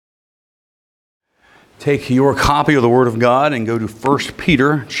Take your copy of the Word of God and go to 1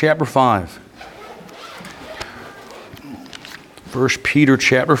 Peter chapter 5. 1 Peter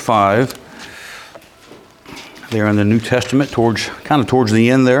chapter 5. There in the New Testament, towards the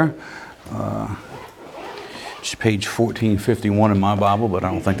end there. It's page 1451 in my Bible, but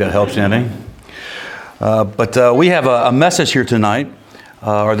I don't think that helps any. But we have a message here tonight.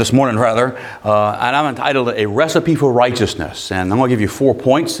 Or this morning rather, and I'm entitled A Recipe for Righteousness. And I'm going to give you 4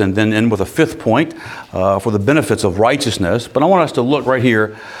 points and then end with a 5th point for the benefits of righteousness. But I want us to look right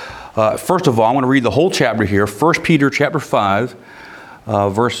here. First of all, I want to read the whole chapter here, 1 Peter chapter 5,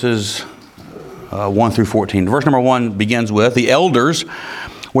 verses 1 through 14. Verse number 1 begins with, "The elders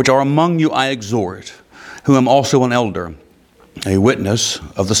which are among you I exhort, who am also an elder, a witness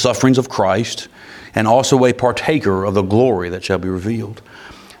of the sufferings of Christ, and also a partaker of the glory that shall be revealed.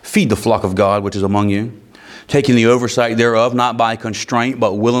 Feed the flock of God which is among you, taking the oversight thereof, not by constraint,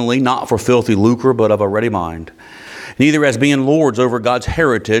 but willingly, not for filthy lucre, but of a ready mind. Neither as being lords over God's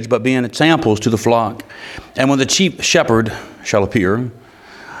heritage, but being examples to the flock. And when the chief shepherd shall appear,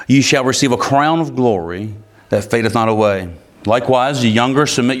 ye shall receive a crown of glory that fadeth not away. Likewise, ye younger,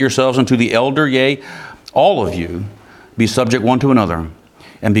 submit yourselves unto the elder, yea, all of you, be subject one to another,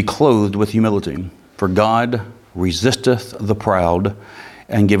 and be clothed with humility. For God resisteth the proud,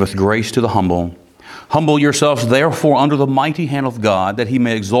 and giveth grace to the humble. Humble yourselves therefore under the mighty hand of God, that he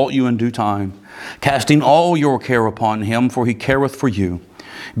may exalt you in due time, casting all your care upon him, for he careth for you.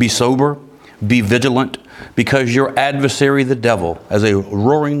 Be sober, be vigilant, because your adversary the devil, as a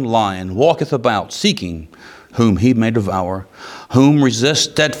roaring lion, walketh about, seeking whom he may devour. Whom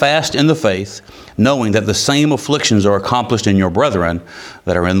resist steadfast in the faith, knowing that the same afflictions are accomplished in your brethren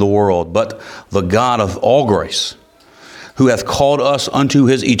that are in the world. But the God of all grace, who hath called us unto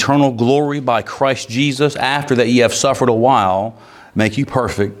his eternal glory by Christ Jesus, after that ye have suffered a while, make you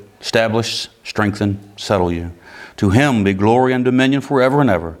perfect, establish, strengthen, settle you. To him be glory and dominion forever and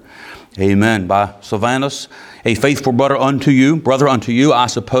ever. Amen. By Silvanus, a faithful brother unto you, I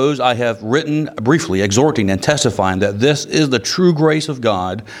suppose I have written briefly, exhorting and testifying that this is the true grace of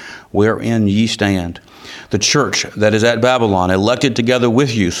God, wherein ye stand. The church that is at Babylon, elected together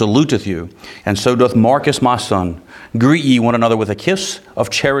with you, saluteth you, and so doth Marcus my son. Greet ye one another with a kiss of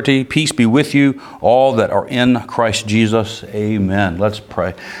charity. Peace be with you, all that are in Christ Jesus. Amen. Let's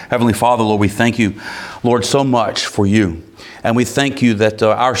pray. Heavenly Father, Lord, we thank you, Lord, so much for you. And we thank you that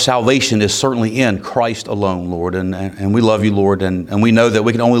our salvation is certainly in Christ alone, Lord. And we love you, Lord. And we know that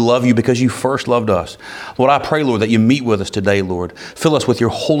we can only love you because you first loved us. Lord, I pray, Lord, that you meet with us today, Lord. Fill us with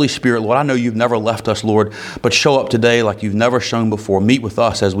your Holy Spirit, Lord. I know you've never left us, Lord, but show up today like you've never shown before. Meet with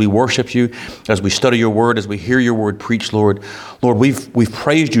us as we worship you, as we study your word, as we hear your word preached, Lord. Lord, we've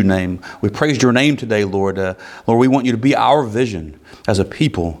praised your name. We've praised your name today, Lord. Lord, we want you to be our vision as a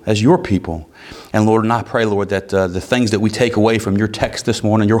people, as your people. And Lord, and I pray, Lord, that the things that we take away from your text this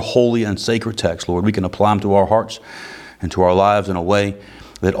morning, your holy and sacred text, Lord, we can apply them to our hearts and to our lives in a way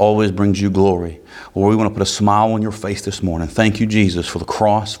that always brings you glory. Lord, we want to put a smile on your face this morning. Thank you, Jesus, for the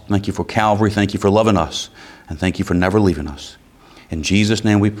cross. Thank you for Calvary. Thank you for loving us. And thank you for never leaving us. In Jesus'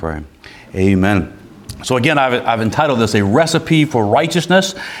 name we pray. Amen. So again, I've entitled this A Recipe for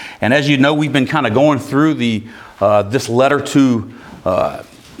Righteousness. And as you know, we've been kind of going through this letter to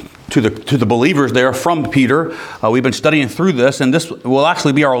the believers there from Peter. We've been studying through this, and this will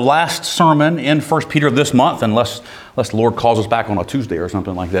actually be our last sermon in 1 Peter this month, unless the Lord calls us back on a Tuesday or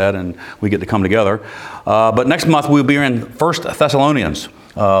something like that, and we get to come together. But next month we'll be in 1 Thessalonians,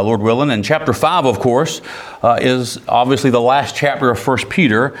 Lord willing. And chapter 5, of course, is obviously the last chapter of 1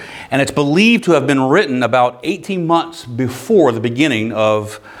 Peter, and it's believed to have been written about 18 months before the beginning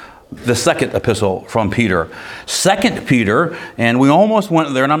of the second epistle from Peter. 2 Peter, and we almost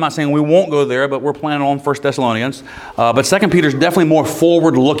went there, and I'm not saying we won't go there, but we're planning on 1 Thessalonians. But 2 Peter is definitely more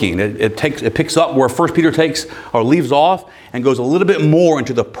forward-looking. It picks up where 1 Peter takes or leaves off and goes a little bit more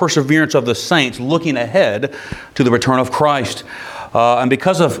into the perseverance of the saints, looking ahead to the return of Christ. And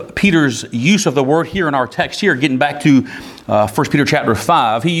because of Peter's use of the word here in our text here, getting back to 1 Peter chapter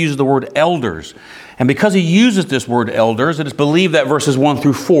 5, he uses the word elders. And because he uses this word elders, it is believed that verses 1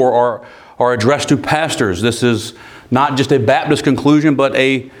 through 4 are addressed to pastors. This is not just a Baptist conclusion, but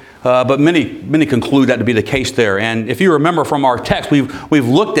many conclude that to be the case there. And if you remember from our text, we've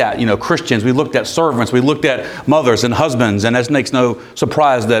looked at Christians, we've looked at servants, we've looked at mothers and husbands, and that makes no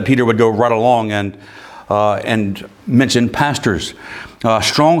surprise that Peter would go right along and mention pastors.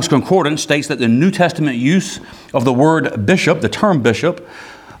 Strong's Concordance states that the New Testament use of the word bishop, the term bishop,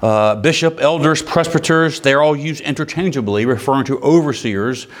 Bishop, elders, presbyters, they're all used interchangeably, referring to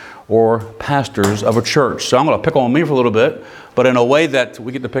overseers or pastors of a church. So I'm going to pick on me for a little bit, but in a way that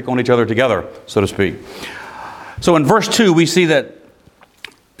we get to pick on each other together, so to speak. So in verse 2, we see that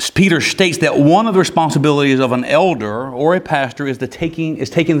Peter states that one of the responsibilities of an elder or a pastor is taking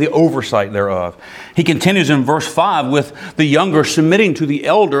the oversight thereof. He continues in verse 5 with the younger submitting to the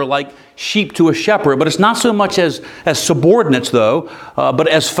elder like sheep to a shepherd. But it's not so much as subordinates, though, but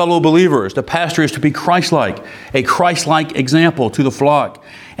as fellow believers. The pastor is to be Christ-like, a Christ-like example to the flock,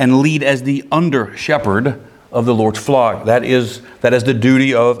 and lead as the under-shepherd of the Lord's flock. That is the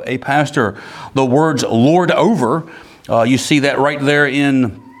duty of a pastor. The words "lord over," you see that right there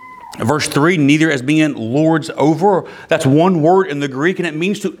in verse 3, neither as being lords over. That's one word in the Greek, and it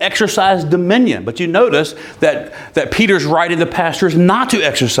means to exercise dominion. But you notice that Peter's writing the pastors not to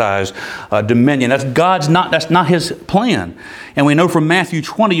exercise dominion. That's not his plan. And we know from Matthew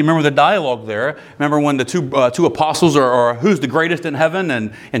 20, you remember the dialogue there. Remember when the two apostles are who's the greatest in heaven?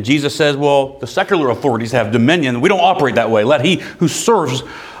 And Jesus says, well, the secular authorities have dominion. We don't operate that way. Let he who serves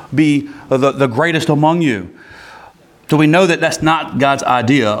be the greatest among you. So we know that that's not God's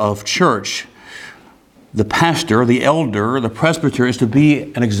idea of church. The pastor, the elder, the presbyter is to be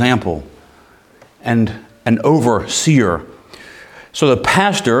an example and an overseer. So the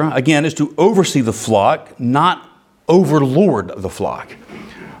pastor, again, is to oversee the flock, not overlord the flock.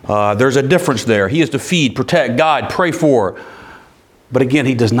 There's a difference there. He is to feed, protect, guide, pray for. But again,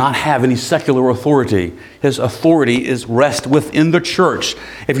 he does not have any secular authority. His authority rests within the church.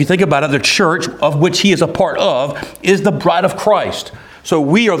 If you think about it, the church of which he is a part of is the bride of Christ. So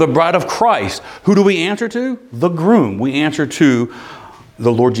we are the bride of Christ. Who do we answer to? The groom. We answer to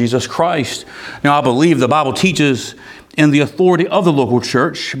the Lord Jesus Christ. Now, I believe the Bible teaches in the authority of the local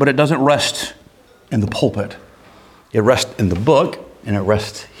church, but it doesn't rest in the pulpit. It rests in the book, and it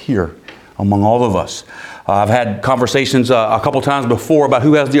rests here among all of us. I've had conversations a couple times before about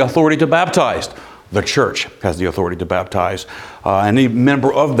who has the authority to baptize. The church has the authority to baptize. Any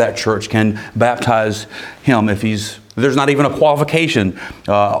member of that church can baptize him if there's not even a qualification,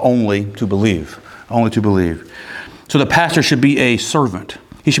 only to believe. Only to believe. So the pastor should be a servant.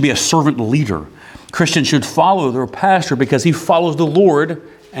 He should be a servant leader. Christians should follow their pastor because he follows the Lord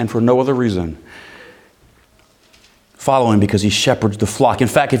and for no other reason. Follow him because he shepherds the flock. In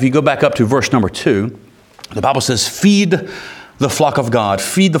fact, if you go back up to verse number 2, the Bible says, feed the flock of God.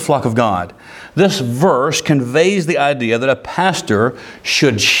 Feed the flock of God. This verse conveys the idea that a pastor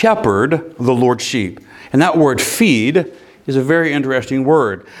should shepherd the Lord's sheep. And that word feed is a very interesting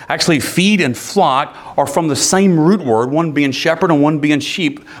word. Actually, feed and flock are from the same root word, one being shepherd and one being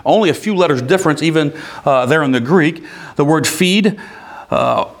sheep. Only a few letters difference even there in the Greek. The word feed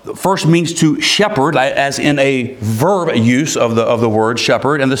first means to shepherd, as in a verb use of the word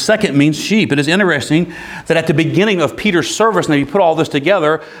shepherd, and the second means sheep. It is interesting that at the beginning of Peter's service, and if you put all this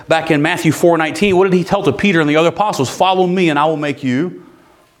together, back in Matthew 4:19, what did he tell to Peter and the other apostles? Follow me and I will make you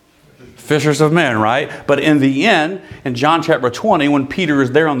fishers of men, right? But in the end, in John chapter 20, when Peter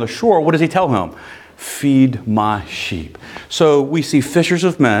is there on the shore, what does he tell him? Feed my sheep. So we see fishers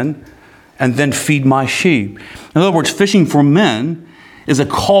of men and then feed my sheep. In other words, fishing for men is a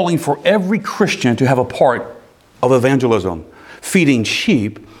calling for every Christian to have a part of evangelism. Feeding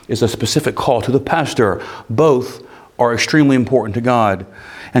sheep is a specific call to the pastor. Both are extremely important to God.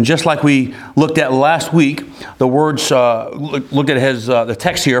 And just like we looked at last week, the words, looked at the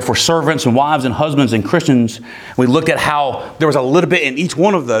text here for servants and wives and husbands and Christians. We looked at how there was a little bit in each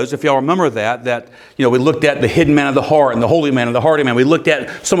one of those, if y'all remember that we looked at the hidden man of the heart and the holy man and the hearty man. We looked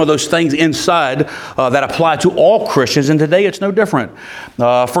at some of those things inside that apply to all Christians, and today it's no different.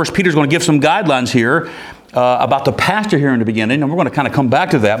 First Peter's going to give some guidelines here about the pastor here in the beginning, and we're going to kind of come back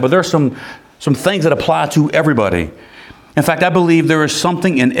to that, but there's some things that apply to everybody. In fact, I believe there is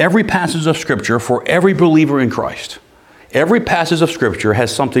something in every passage of Scripture for every believer in Christ. Every passage of Scripture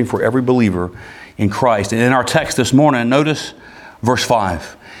has something for every believer in Christ. And in our text this morning, notice verse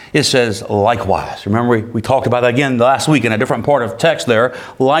 5. It says, likewise. Remember, we talked about that again last week in a different part of text there.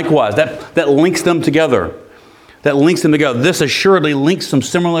 Likewise. That links them together. That links them together. This assuredly links some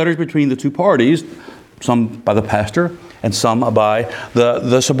similarities between the two parties, some by the pastor and some by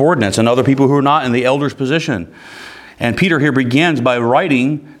the subordinates and other people who are not in the elder's position. And Peter here begins by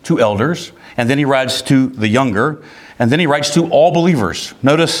writing to elders, and then he writes to the younger, and then he writes to all believers.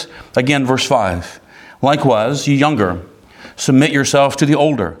 Notice again verse 5. Likewise, ye younger, submit yourself to the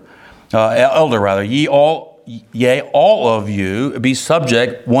elder. Ye all of you be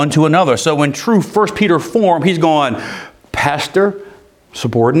subject one to another. So in true 1 Peter form, he's going pastor,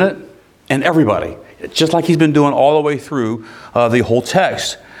 subordinate, and everybody. Just like he's been doing all the way through the whole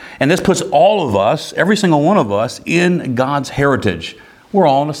text. And this puts all of us, every single one of us, in God's heritage. We're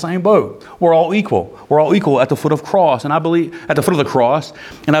all in the same boat. We're all equal. We're all equal at the foot of the cross. And I believe at the foot of the cross,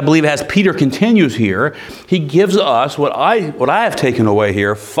 and I believe as Peter continues here, he gives us what I have taken away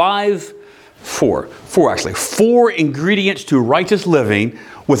here, four ingredients to righteous living,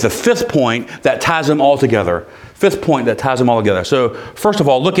 with the fifth point that ties them all together. Fifth point that ties them all together. So first of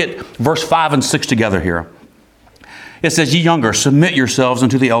all, look at verse 5 and 6 together here. It says, "Ye younger, submit yourselves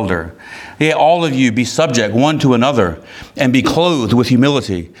unto the elder. Yea, all of you be subject one to another, and be clothed with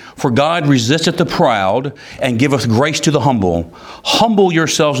humility. For God resisteth the proud, and giveth grace to the humble. Humble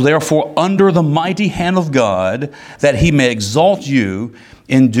yourselves therefore under the mighty hand of God, that he may exalt you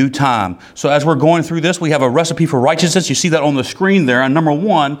in due time." So as we're going through this, we have a recipe for righteousness. You see that on the screen there. And number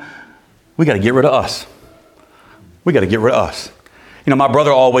one, we got to get rid of us. We got to get rid of us. You know, my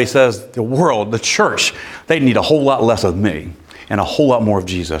brother always says the world, the church, they need a whole lot less of me and a whole lot more of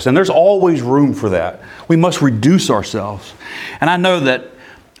Jesus. And there's always room for that. We must reduce ourselves. And I know that,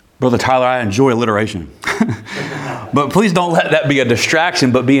 Brother Tyler, I enjoy alliteration. But please don't let that be a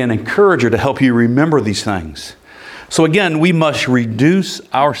distraction, but be an encourager to help you remember these things. So again, we must reduce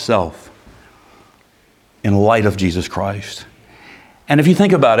ourselves in light of Jesus Christ. And if you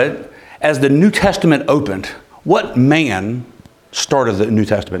think about it, as the New Testament opened, what man started the New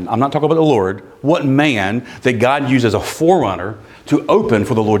Testament? I'm not talking about the Lord. What man that God used as a forerunner to open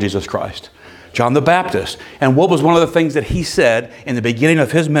for the Lord Jesus Christ? John the Baptist. And what was one of the things that he said in the beginning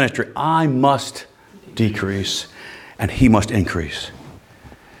of his ministry? I must decrease and he must increase.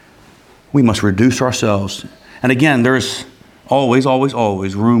 We must reduce ourselves. And again, there's always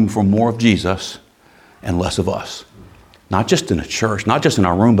room for more of Jesus and less of us. Not just in the church, not just in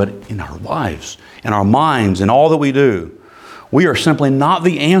our room, but in our lives, in our minds, in all that we do. We are simply not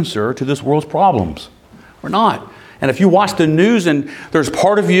the answer to this world's problems. We're not. And if you watch the news and there's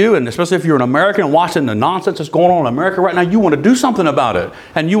part of you, and especially if you're an American and watching the nonsense that's going on in America right now, you want to do something about it.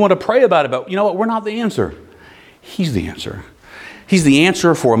 And you want to pray about it. But you know what? We're not the answer. He's the answer. He's the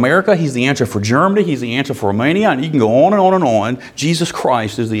answer for America. He's the answer for Germany. He's the answer for Romania. And you can go on and on and on. Jesus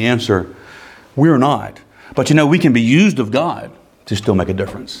Christ is the answer. We're not. But you know, we can be used of God to still make a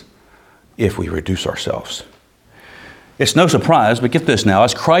difference if we reduce ourselves. It's no surprise, but get this now.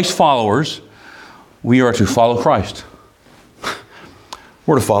 As Christ followers, we are to follow Christ.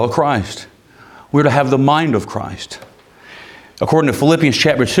 We're to follow Christ. We're to have the mind of Christ. According to Philippians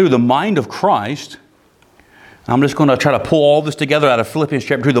chapter 2, the mind of Christ, I'm just going to try to pull all this together out of Philippians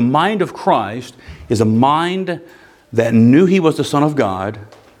chapter 2. The mind of Christ is a mind that knew he was the Son of God,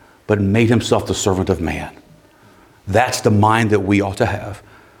 but made himself the servant of man. That's the mind that we ought to have.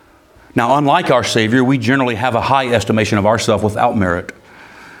 Now, unlike our Savior, we generally have a high estimation of ourselves without merit.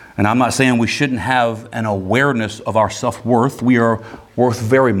 And I'm not saying we shouldn't have an awareness of our self-worth. We are worth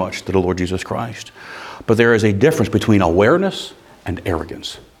very much to the Lord Jesus Christ. But there is a difference between awareness and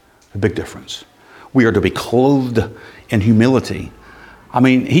arrogance. A big difference. We are to be clothed in humility. I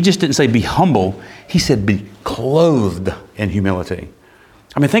mean, he just didn't say be humble. He said be clothed in humility.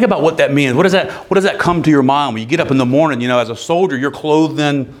 I mean, think about what that means. What does that come to your mind when you get up in the morning? You know, as a soldier, you're clothed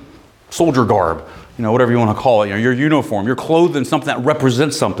in soldier garb, you know, whatever you want to call it, you know, your uniform. You're clothed in something that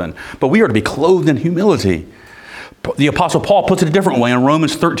represents something. But we are to be clothed in humility. The Apostle Paul puts it a different way in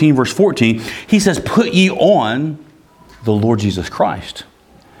Romans 13, verse 14. He says, put ye on the Lord Jesus Christ,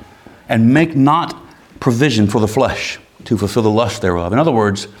 and make not provision for the flesh to fulfill the lust thereof. In other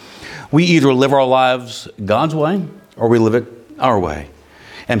words, we either live our lives God's way or we live it our way.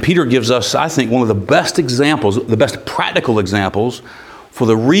 And Peter gives us, I think, one of the best examples, the best practical examples for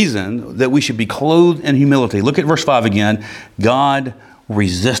the reason that we should be clothed in humility. Look at verse 5 again. God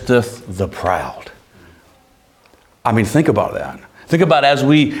resisteth the proud. I mean, think about that. Think about as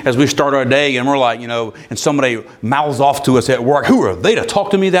we start our day and we're like, you know, and somebody mouths off to us at work. Who are they to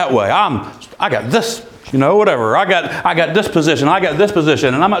talk to me that way? I got this, you know, whatever. I got this position. I got this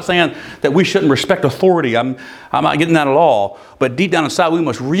position. And I'm not saying that we shouldn't respect authority. I'm not getting that at all. But deep down inside, we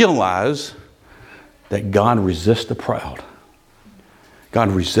must realize that God resists the proud. God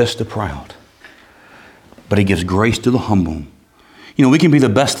resists the proud, but he gives grace to the humble. You know, we can be the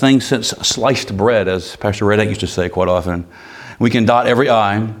best thing since sliced bread, as Pastor Reddick used to say quite often. We can dot every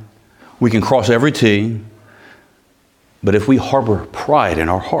I, we can cross every T, but if we harbor pride in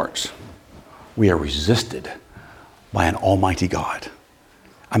our hearts, we are resisted by an almighty God.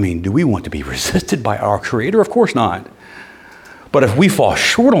 I mean, do we want to be resisted by our Creator? Of course not. But if we fall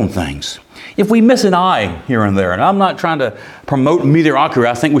short on things, if we miss an I here and there, and I'm not trying to promote mediocrity,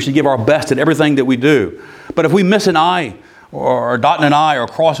 I think we should give our best at everything that we do. But if we miss an I or dotting an I or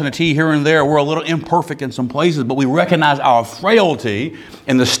crossing a T here and there. We're a little imperfect in some places, but we recognize our frailty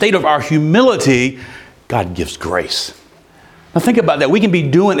and the state of our humility. God gives grace. Now think about that. We can be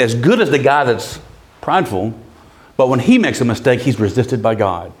doing as good as the guy that's prideful, but when he makes a mistake, he's resisted by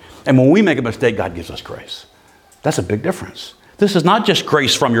God. And when we make a mistake, God gives us grace. That's a big difference. This is not just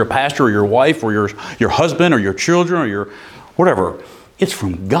grace from your pastor or your wife or your husband or your children or your whatever. It's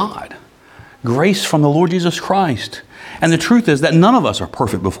from God. Grace from the Lord Jesus Christ. And the truth is that none of us are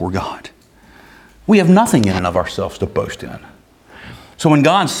perfect before God. We have nothing in and of ourselves to boast in. So when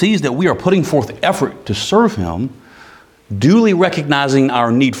God sees that we are putting forth effort to serve Him, duly recognizing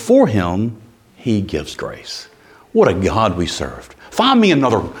our need for Him, He gives grace. What a God we served. Find me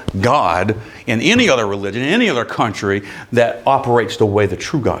another God in any other religion, in any other country that operates the way the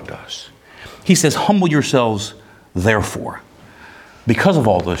true God does. He says, humble yourselves therefore. Because of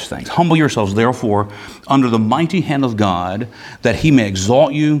all those things, humble yourselves therefore under the mighty hand of God, that He may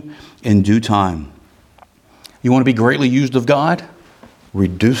exalt you in due time. You want to be greatly used of God?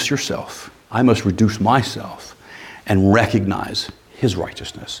 Reduce yourself. I must reduce myself and recognize His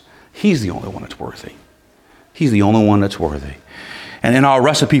righteousness. He's the only one that's worthy. He's the only one that's worthy. And in our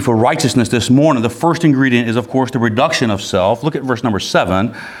recipe for righteousness this morning, the first ingredient is, of course, the reduction of self. Look at verse number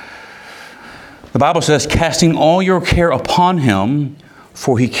 7. The Bible says, casting all your care upon Him,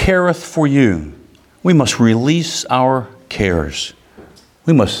 for He careth for you. We must release our cares.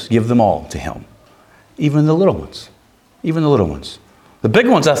 We must give them all to Him. Even the little ones. Even the little ones. The big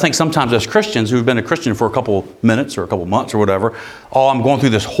ones, I think sometimes as Christians who've been a Christian for a couple minutes or a couple months or whatever, oh, I'm going through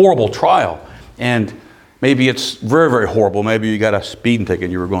this horrible trial. And maybe it's very, very horrible. Maybe you got a speeding ticket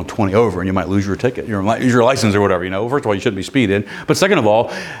and you were going 20 over and you might lose your ticket, lose your license or whatever. First of all, you shouldn't be speeding. But second of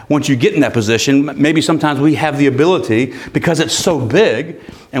all, once you get in that position, maybe sometimes we have the ability, because it's so big,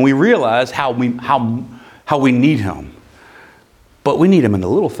 and we realize how we need Him. But we need Him in the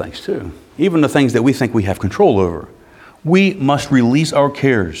little things too. Even the things that we think we have control over. We must release our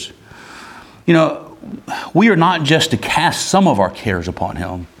cares. We are not just to cast some of our cares upon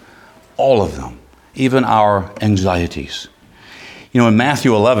Him, all of them. Even our anxieties. In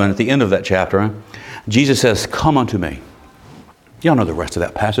Matthew 11, at the end of that chapter, Jesus says, come unto me. Y'all know the rest of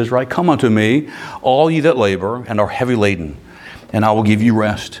that passage, right? Come unto me, all ye that labor and are heavy laden, and I will give you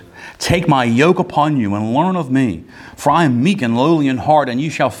rest. Take my yoke upon you and learn of me, for I am meek and lowly in heart, and you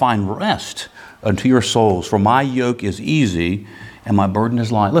shall find rest unto your souls. For my yoke is easy and my burden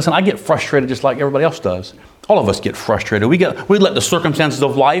is light. Listen, I get frustrated just like everybody else does. All of us get frustrated. We let the circumstances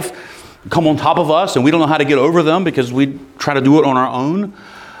of life come on top of us, and we don't know how to get over them because we try to do it on our own.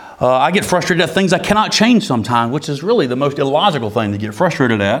 I get frustrated at things I cannot change sometimes, which is really the most illogical thing to get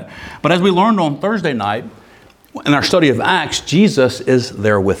frustrated at. But as we learned on Thursday night, in our study of Acts, Jesus is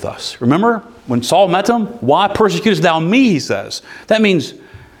there with us. Remember when Saul met Him? Why persecutest thou me, he says. That means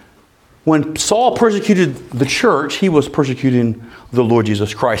when Saul persecuted the church, he was persecuting the Lord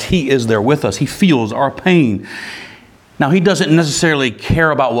Jesus Christ. He is there with us. He feels our pain. Now, He doesn't necessarily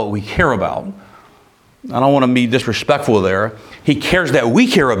care about what we care about. I don't want to be disrespectful there. He cares that we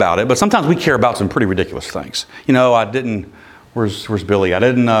care about it, but sometimes we care about some pretty ridiculous things. Where's Billy? I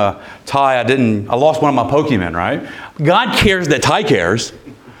lost one of my Pokemon, right? God cares that Ty cares,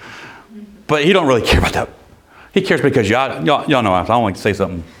 but He don't really care about that. He cares because y'all know I don't like to say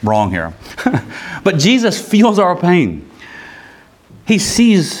something wrong here. But Jesus feels our pain. He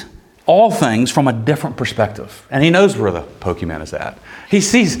sees all things from a different perspective. And He knows where the Pokemon is at. He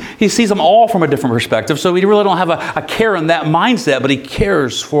sees them all from a different perspective. So we really don't have a care in that mindset, but He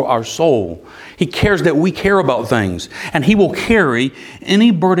cares for our soul. He cares that we care about things. And He will carry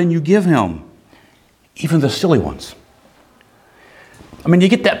any burden you give Him, even the silly ones. You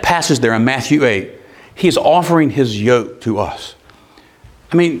get that passage there in Matthew 8. He is offering His yoke to us.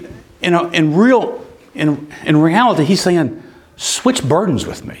 In reality, He's saying, switch burdens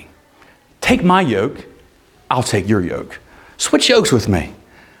with me. Take my yoke, I'll take your yoke. Switch yokes with me.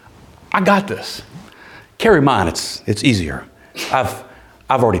 I got this. Carry mine, it's easier. I've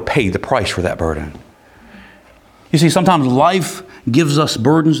already paid the price for that burden. You see, sometimes life gives us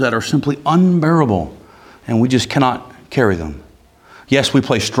burdens that are simply unbearable, and we just cannot carry them. Yes, we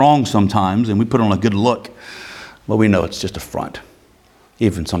play strong sometimes, and we put on a good look, but we know it's just a front,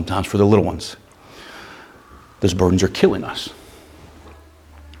 even sometimes for the little ones. Those burdens are killing us.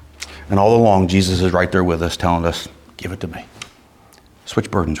 And all along, Jesus is right there with us, telling us, give it to me. Switch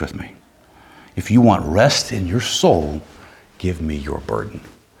burdens with me. If you want rest in your soul, give me your burden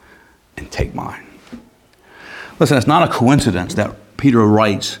and take mine. Listen, it's not a coincidence that Peter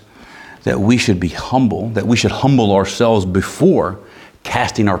writes that we should be humble, that we should humble ourselves before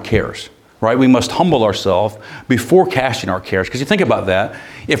casting our cares right? We must humble ourselves before casting our cares. Because you think about that,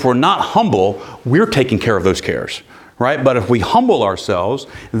 if we're not humble, we're taking care of those cares, right? But if we humble ourselves,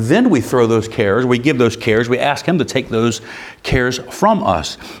 then we throw those cares, we give those cares, we ask Him to take those cares from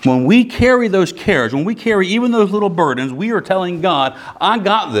us. When we carry those cares, when we carry even those little burdens, we are telling God, I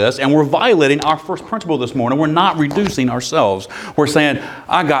got this, and we're violating our first principle this morning. We're not reducing ourselves. We're saying,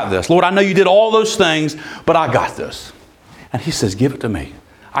 I got this. Lord, I know you did all those things, but I got this. And He says, give it to me.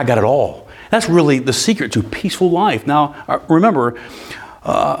 I got it all. That's really the secret to peaceful life. Now, remember,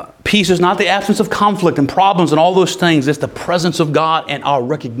 peace is not the absence of conflict and problems and all those things. It's the presence of God and our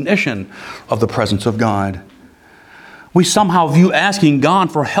recognition of the presence of God. We somehow view asking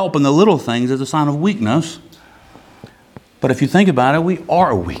God for help in the little things as a sign of weakness. But if you think about it, we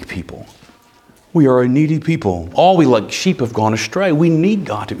are a weak people. We are a needy people. All we like sheep have gone astray. We need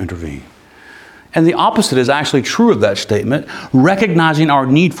God to intervene. And the opposite is actually true of that statement. Recognizing our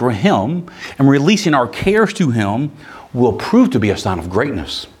need for Him and releasing our cares to Him will prove to be a sign of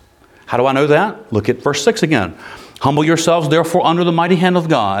greatness. How do I know that? Look at verse 6 again. Humble yourselves, therefore, under the mighty hand of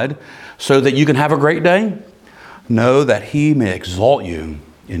God, so that you can have a great day. Know that He may exalt you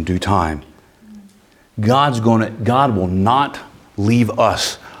in due time. God will not leave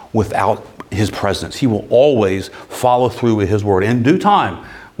us without His presence. He will always follow through with His word. In due time,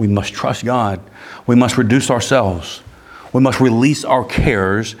 we must trust God. We must reduce ourselves. We must release our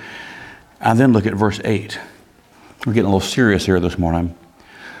cares. And then look at verse 8. We're getting a little serious here this morning.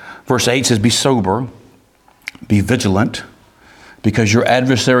 Verse 8 says, be sober, be vigilant, because your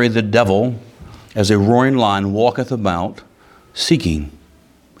adversary the devil, as a roaring lion, walketh about, seeking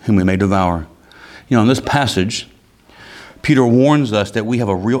whom he may devour. You know, in this passage, Peter warns us that we have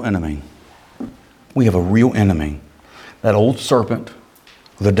a real enemy. We have a real enemy. That old serpent,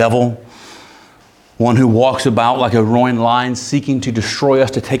 the devil, one who walks about like a roaring lion, seeking to destroy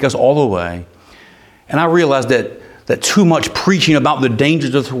us, to take us all away. And I realized that too much preaching about the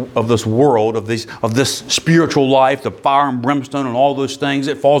dangers of this world, of this spiritual life, the fire and brimstone and all those things,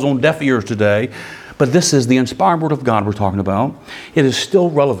 it falls on deaf ears today. But this is the inspired word of God we're talking about. It is still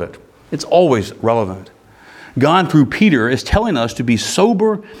relevant. It's always relevant. God, through Peter, is telling us to be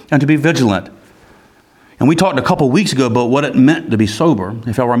sober and to be vigilant. And we talked a couple weeks ago about what it meant to be sober.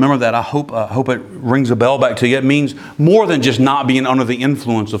 If y'all remember that, I hope it rings a bell back to you. It means more than just not being under the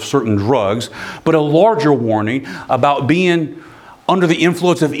influence of certain drugs, but a larger warning about being under the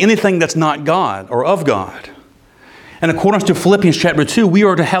influence of anything that's not God or of God. And according to Philippians chapter 2, we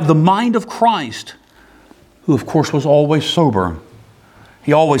are to have the mind of Christ, who of course was always sober.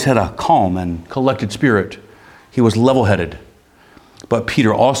 He always had a calm and collected spirit. He was level-headed. But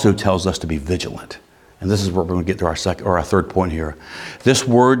Peter also tells us to be vigilant. And this is where we're going to get to our third point here. This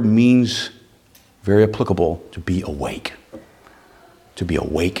word means, very applicable, to be awake. To be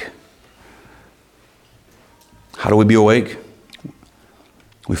awake. How do we be awake?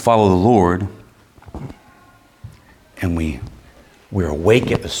 We follow the Lord, and we're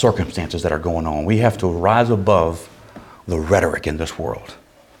awake at the circumstances that are going on. We have to rise above the rhetoric in this world.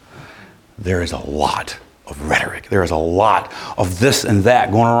 There is a lot of rhetoric. There is a lot of this and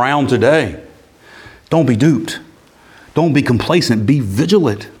that going around today. Don't be duped. Don't be complacent. Be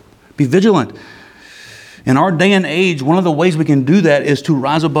vigilant. Be vigilant. In our day and age, one of the ways we can do that is to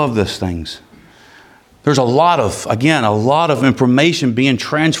rise above these things. There's a lot of information being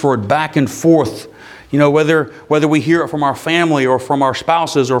transferred back and forth. You know, whether we hear it from our family or from our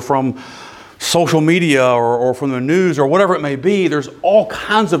spouses or from social media or from the news or whatever it may be, there's all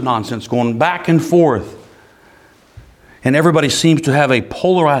kinds of nonsense going back and forth. And everybody seems to have a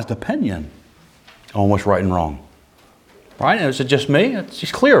polarized opinion on what's right and wrong. Right? Is it just me? It's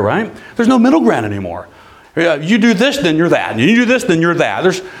just clear, right? There's no middle ground anymore. You do this, then you're that. You do this, then you're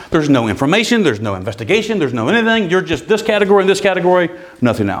that. There's no information. There's no investigation. There's no anything. You're just this category and this category,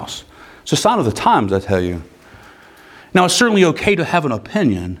 nothing else. It's a sign of the times, I tell you. Now, it's certainly okay to have an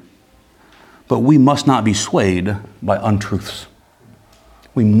opinion, but we must not be swayed by untruths.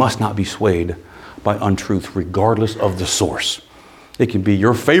 We must not be swayed by untruth, regardless of the source. It can be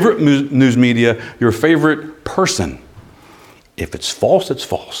your favorite news media, your favorite person. If it's false, it's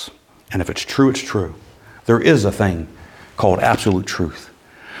false. And if it's true, it's true. There is a thing called absolute truth.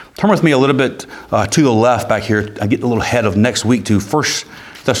 Turn with me a little bit to the left back here. I get a little ahead of next week to 1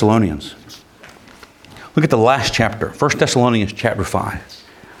 Thessalonians. Look at the last chapter, 1 Thessalonians chapter 5.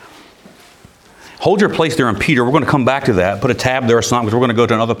 Hold your place there in Peter. We're going to come back to that. Put a tab there or something, because we're going to go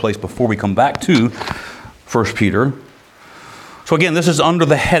to another place before we come back to 1 Peter. So again, this is under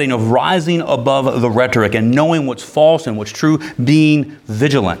the heading of rising above the rhetoric and knowing what's false and what's true, being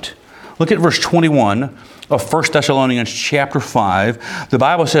vigilant. Look at verse 21 of 1 Thessalonians chapter 5. The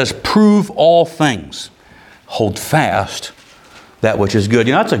Bible says, prove all things. Hold fast that which is good.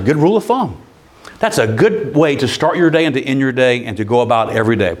 You know, that's a good rule of thumb. That's a good way to start your day and to end your day and to go about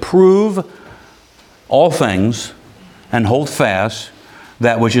every day. Prove all things and hold fast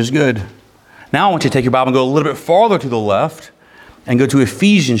that which is good. Now I want you to take your Bible and go a little bit farther to the left and go to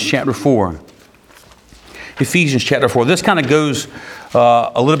Ephesians chapter 4. Ephesians chapter 4. This kind of goes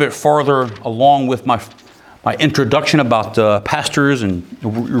a little bit farther along with my introduction about pastors and the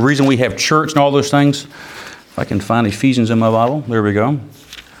reason we have church and all those things. If I can find Ephesians in my Bible. There we go.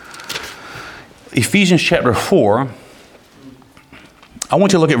 Ephesians chapter 4. I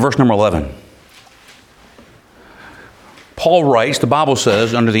want you to look at verse number 11. Paul writes, the Bible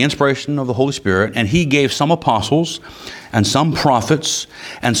says, under the inspiration of the Holy Spirit, and he gave some apostles and some prophets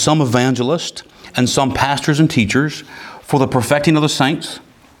and some evangelists and some pastors and teachers for the perfecting of the saints,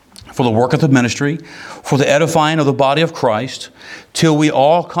 for the work of the ministry, for the edifying of the body of Christ, till we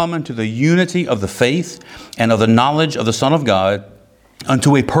all come into the unity of the faith and of the knowledge of the Son of God,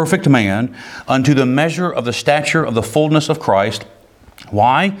 unto a perfect man, unto the measure of the stature of the fullness of Christ.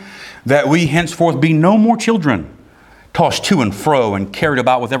 Why? That we henceforth be no more children, tossed to and fro and carried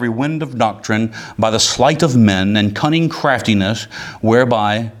about with every wind of doctrine by the sleight of men and cunning craftiness,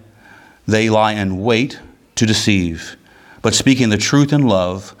 whereby they lie in wait to deceive. But speaking the truth in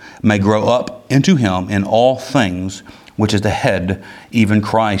love, may grow up into him in all things, which is the head, even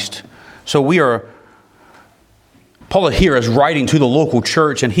Christ. So Paul here is writing to the local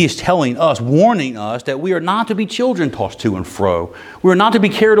church, and he is telling us, warning us, that we are not to be children tossed to and fro. We are not to be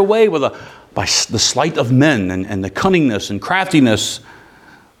carried away by the sleight of men and the cunningness and craftiness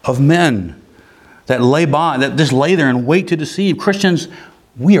of men that just lay there and wait to deceive. Christians,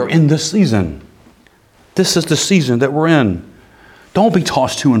 we are in this season. This is the season that we're in. Don't be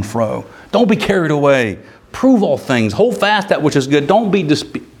tossed to and fro. Don't be carried away. Prove all things. Hold fast that which is good. Don't be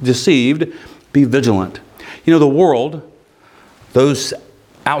deceived. Be vigilant. You know, the world, those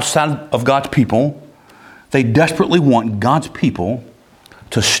outside of God's people, they desperately want God's people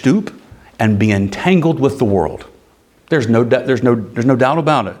to stoop and be entangled with the world. There's no doubt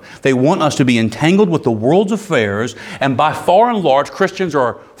about it. They want us to be entangled with the world's affairs, and by far and large, Christians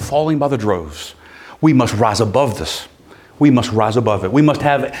are falling by the droves. We must rise above this. We must rise above it. We must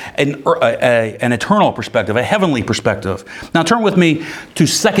have an eternal perspective, a heavenly perspective. Now turn with me to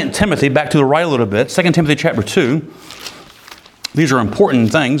 2 Timothy, back to the right a little bit. 2 Timothy chapter 2. These are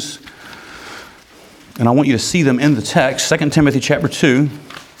important things, and I want you to see them in the text. 2 Timothy chapter 2.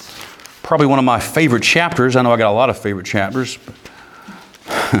 Probably one of my favorite chapters. I know I got a lot of favorite chapters.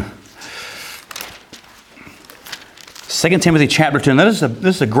 2 Timothy chapter 2. Now this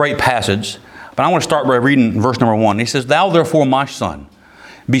is a great passage. But I want to start by reading verse number 1. He says, Thou therefore, my son,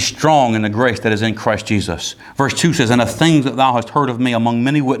 be strong in the grace that is in Christ Jesus. Verse 2 says, And the things that thou hast heard of me among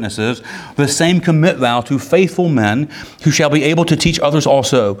many witnesses, the same commit thou to faithful men, who shall be able to teach others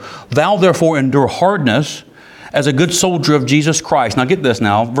also. Thou therefore endure hardness as a good soldier of Jesus Christ. Now get this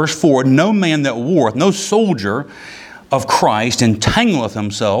now. Verse 4, No man that warreth, no soldier of Christ, entangleth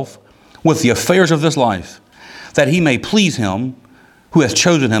himself with the affairs of this life, that he may please him who hath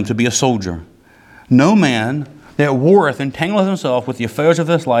chosen him to be a soldier. No man that warreth entangleth himself with the affairs of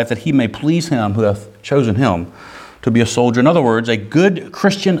this life, that he may please him who hath chosen him to be a soldier. In other words, a good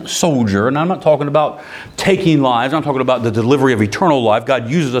Christian soldier, and I'm not talking about taking lives, I'm talking about the delivery of eternal life. God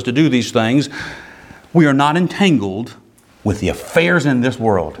uses us to do these things. We are not entangled with the affairs in this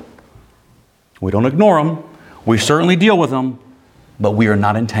world. We don't ignore them. We certainly deal with them, but we are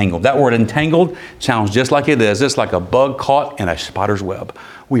not entangled. That word entangled sounds just like it is. It's like a bug caught in a spider's web.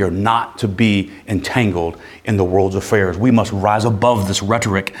 We are not to be entangled in the world's affairs. We must rise above this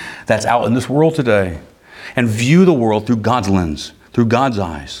rhetoric that's out in this world today and view the world through God's lens, through God's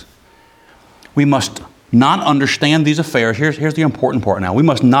eyes. We must not understand these affairs. Here's the important part now. We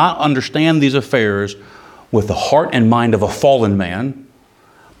must not understand these affairs with the heart and mind of a fallen man,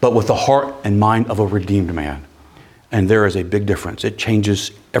 but with the heart and mind of a redeemed man. And there is a big difference. It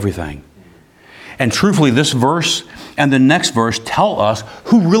changes everything. And truthfully, this verse and the next verse tell us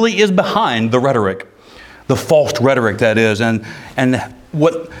who really is behind the rhetoric, the false rhetoric that is, and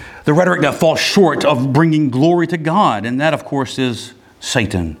what the rhetoric that falls short of bringing glory to God. And that, of course, is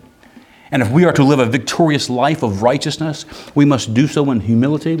Satan. And if we are to live a victorious life of righteousness, we must do so in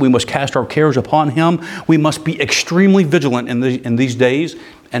humility. We must cast our cares upon Him. We must be extremely vigilant in these days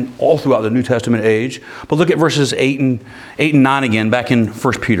and all throughout the New Testament age. But look at verses 8 and 9 again, back in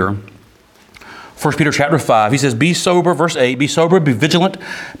 1 Peter. 1 Peter chapter 5, he says, Be sober, verse 8, Be sober, be vigilant,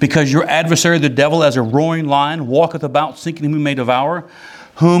 because your adversary, the devil, as a roaring lion, walketh about, seeking whom he may devour,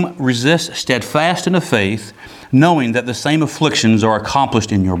 whom resist steadfast in the faith, knowing that the same afflictions are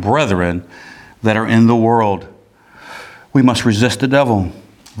accomplished in your brethren that are in the world. We must resist the devil.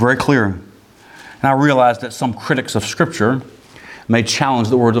 Very clear. And I realize that some critics of Scripture may challenge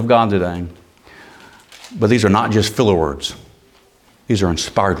the words of God today. But these are not just filler words. These are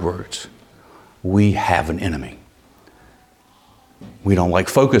inspired words. We have an enemy. We don't like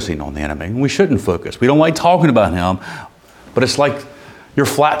focusing on the enemy. We shouldn't focus. We don't like talking about him. But it's like your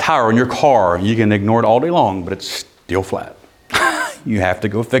flat tire in your car. You can ignore it all day long, but it's still flat. You have to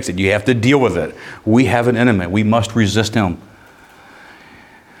go fix it. You have to deal with it. We have an enemy. We must resist him.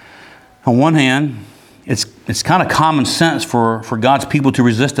 On one hand, it's kind of common sense for God's people to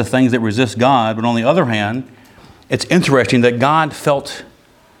resist the things that resist God. But on the other hand, it's interesting that God felt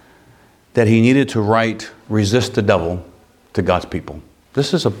that he needed to write Resist the Devil to God's people.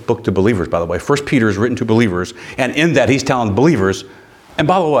 This is a book to believers, by the way. 1 Peter is written to believers. And in that, he's telling believers, and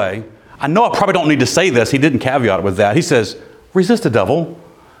by the way, I know I probably don't need to say this. He didn't caveat it with that. He says, resist the devil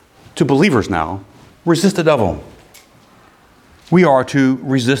to believers now. Resist the devil. We are to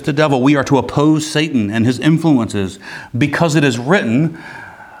resist the devil. We are to oppose Satan and his influences. Because it is written,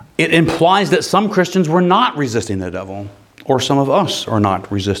 it implies that some Christians were not resisting the devil, or some of us are not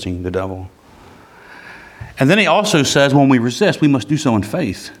resisting the devil. And then he also says when we resist, we must do so in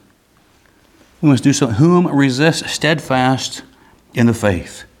faith. We must do so. Whom resist steadfast in the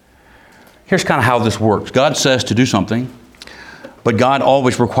faith. Here's kind of how this works. God says to do something, but God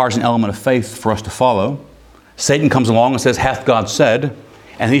always requires an element of faith for us to follow. Satan comes along and says, hath God said?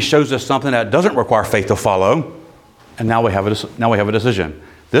 And he shows us something that doesn't require faith to follow. And now we have a decision.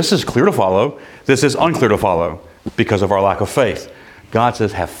 This is clear to follow. This is unclear to follow because of our lack of faith. God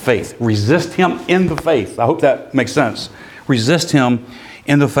says, have faith. Resist him in the faith. I hope that makes sense. Resist him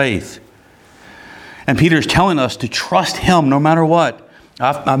in the faith. And Peter is telling us to trust him no matter what.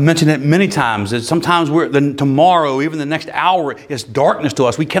 I've mentioned it many times. That sometimes tomorrow, even the next hour, is darkness to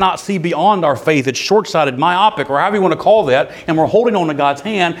us. We cannot see beyond our faith. It's short-sighted, myopic, or however you want to call that. And we're holding on to God's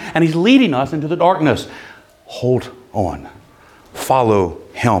hand, and he's leading us into the darkness. Hold on. Follow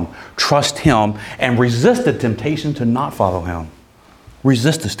him. Trust him, and resist the temptation to not follow him.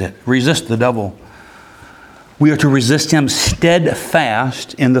 Resist the devil. We are to resist him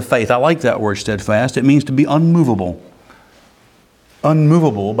steadfast in the faith. I like that word, steadfast. It means to be unmovable.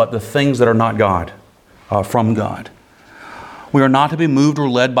 Unmovable about the things that are not God, from God. We are not to be moved or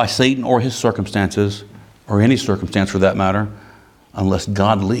led by Satan or his circumstances, or any circumstance for that matter, unless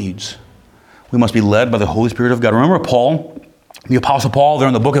God leads. We must be led by the Holy Spirit of God. Remember Paul? The Apostle Paul, they're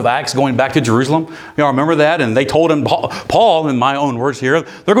in the book of Acts going back to Jerusalem. Y'all remember that? And they told him, Paul, in my own words here,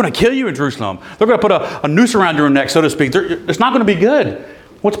 they're going to kill you in Jerusalem. They're going to put a noose around your neck, so to speak. It's not going to be good.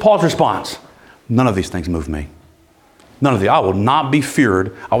 What's Paul's response? None of these things move me. None of these. I will not be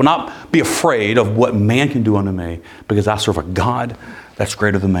feared. I will not be afraid of what man can do unto me, because I serve a God that's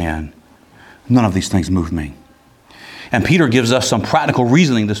greater than man. None of these things move me. And Peter gives us some practical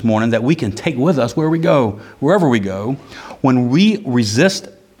reasoning this morning that we can take with us wherever we go. When we resist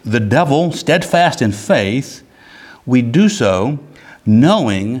the devil steadfast in faith, we do so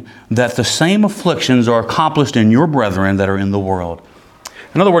knowing that the same afflictions are accomplished in your brethren that are in the world.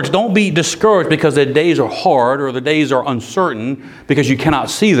 In other words, don't be discouraged because the days are hard or the days are uncertain because you cannot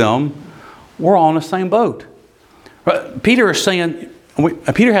see them. We're all in the same boat. Peter is saying,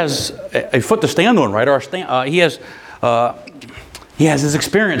 Peter has a foot to stand on, right? He has his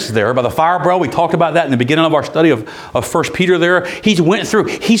experience there by the fire barrel. We talked about that in the beginning of our study of 1 Peter there.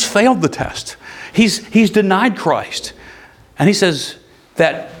 He's failed the test. He's denied Christ. And he says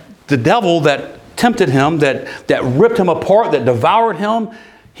that the devil that tempted him, that ripped him apart, that devoured him,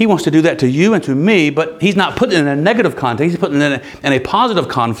 he wants to do that to you and to me, but he's not putting it in a negative context. He's putting it in a positive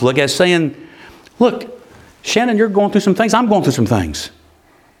conflict as saying, look, Shannon, you're going through some things. I'm going through some things.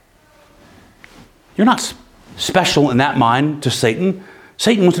 You're not special in that mind to Satan.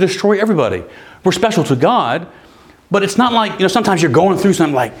 Satan wants to destroy everybody. We're special to God, but it's not like, sometimes you're going through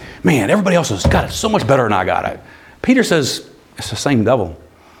something like, man, everybody else has got it so much better than I got it. Peter says, it's the same devil.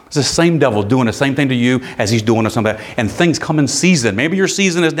 It's the same devil doing the same thing to you as he's doing to somebody. And things come in season. Maybe your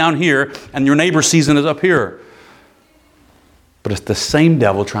season is down here and your neighbor's season is up here. But it's the same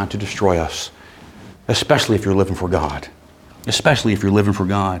devil trying to destroy us, especially if you're living for God. Especially if you're living for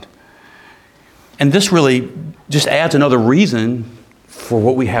God. And this really just adds another reason for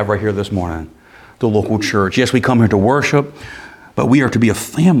what we have right here this morning, the local church. Yes, we come here to worship, but we are to be a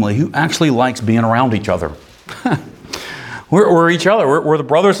family who actually likes being around each other. We're each other. We're the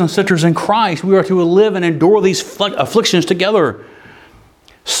brothers and sisters in Christ. We are to live and endure these afflictions together.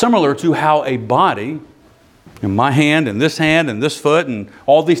 Similar to how a body And my hand and this foot and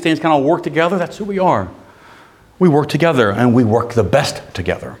all these things kind of work together. That's who we are. We work together and we work the best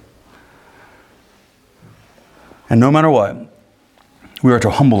together. And no matter what, we are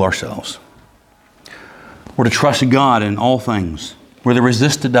to humble ourselves. We're to trust God in all things. We're to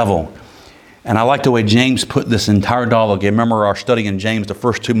resist the devil. And I like the way James put this entire dialogue. You remember our study in James the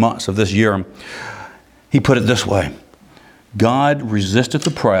first 2 months of this year. He put it this way. God resisteth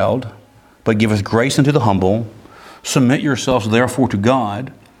the proud, but giveth grace unto the humble. Submit yourselves therefore to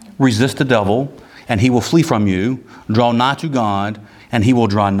God. Resist the devil, and he will flee from you. Draw nigh to God, and he will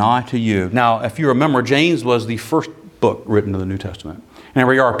draw nigh to you. Now, if you remember, James was the first book written in the New Testament. And here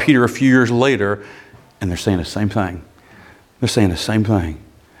we are, Peter, a few years later, and they're saying the same thing. They're saying the same thing.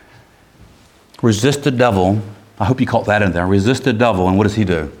 Resist the devil. I hope you caught that in there. Resist the devil, and what does he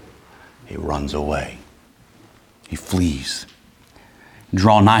do? He runs away. He flees.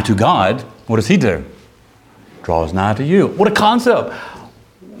 Draw nigh to God. What does he do? Draws nigh to you. What a concept.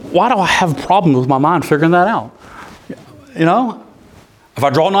 Why do I have problems with my mind figuring that out? You know, if I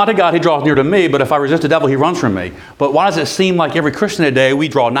draw nigh to God, he draws near to me. But if I resist the devil, he runs from me. But why does it seem like every Christian today, we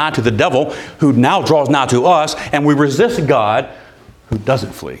draw nigh to the devil, who now draws nigh to us, and we resist God, who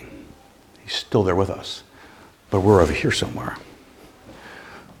doesn't flee? He's still there with us. But we're over here somewhere.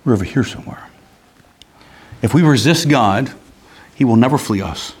 We're over here somewhere. If we resist God, he will never flee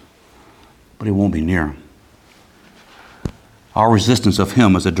us, but he won't be near. Our resistance of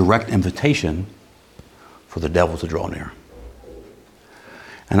him is a direct invitation for the devil to draw near.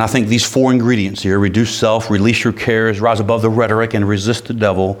 And I think these 4 ingredients here, reduce self, release your cares, rise above the rhetoric, and resist the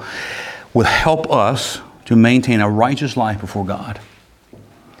devil, will help us to maintain a righteous life before God.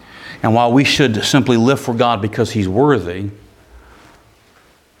 And while we should simply live for God because he's worthy,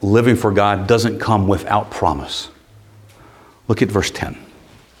 living for God doesn't come without promise. Look at verse 10.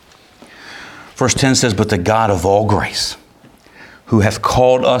 Verse 10 says, but the God of all grace, who hath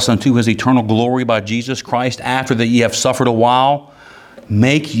called us unto his eternal glory by Jesus Christ, after that ye have suffered a while,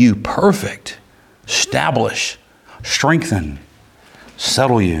 make you perfect, establish, strengthen,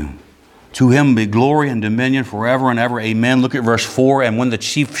 settle you. To him be glory and dominion forever and ever. Amen. Look at verse 4. And when the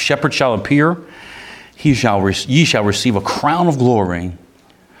chief shepherd shall appear, ye shall receive a crown of glory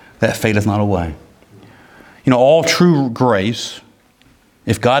that fadeth not away. You know, all true grace,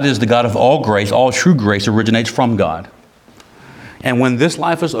 if God is the God of all true grace originates from God. And when this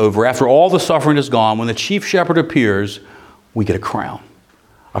life is over, after all the suffering is gone, when the chief shepherd appears, we get a crown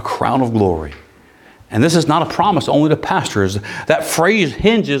of glory. And this is not a promise only to pastors. That phrase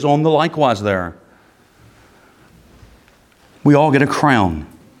hinges on the likewise there. We all get a crown.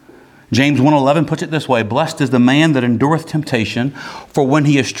 James 1:11 puts it this way, blessed is the man that endureth temptation, for when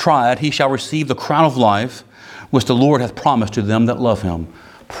he is tried, he shall receive the crown of life, which the Lord hath promised to them that love him.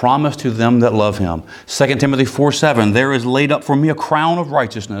 Promise to them that love him. 2 Timothy 4:7, there is laid up for me a crown of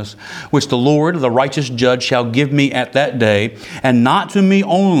righteousness, which the Lord, the righteous judge, shall give me at that day, and not to me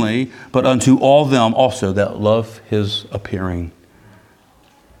only, but unto all them also that love his appearing.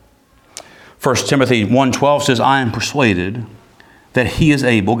 1 Timothy 1:12 says, I am persuaded that he is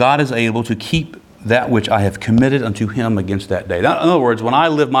able, God is able to keep that which I have committed unto him against that day. In other words, when I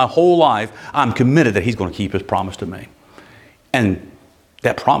live my whole life, I'm committed that he's going to keep his promise to me. And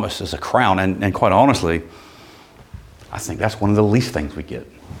that promise is a crown. And quite honestly, I think that's one of the least things we get.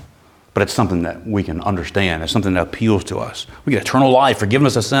 But it's something that we can understand. It's something that appeals to us. We get eternal life,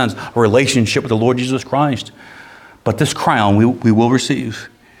 forgiveness of sins, a relationship with the Lord Jesus Christ. But this crown we will receive.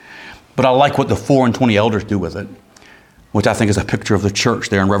 But I like what the 4 and 20 elders do with it, which I think is a picture of the church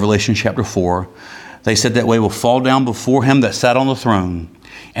there in Revelation chapter 4. They said that we will fall down before him that sat on the throne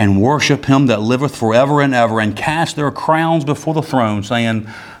and worship him that liveth forever and ever, and cast their crowns before the throne, saying,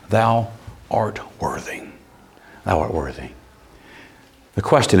 thou art worthy. Thou art worthy. The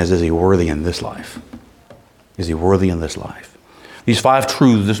question is he worthy in this life? Is he worthy in this life? These 5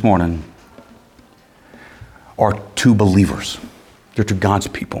 truths this morning are to believers. They're to God's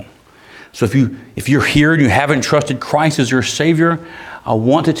people. So if you're here and you haven't trusted Christ as your Savior, I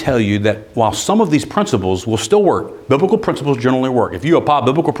want to tell you that while some of these principles will still work, biblical principles generally work. If you apply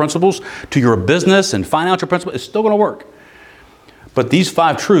biblical principles to your business and financial principles, it's still going to work. But these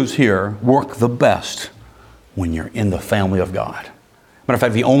 5 truths here work the best when you're in the family of God. Matter of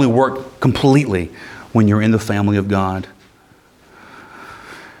fact, they only work completely when you're in the family of God.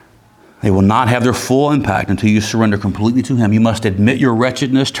 They will not have their full impact until you surrender completely to him. You must admit your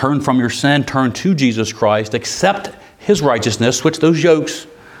wretchedness, turn from your sin, turn to Jesus Christ, accept his righteousness, switch those yokes,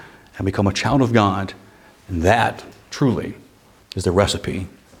 and become a child of God. And that truly is the recipe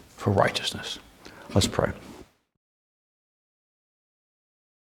for righteousness. Let's pray.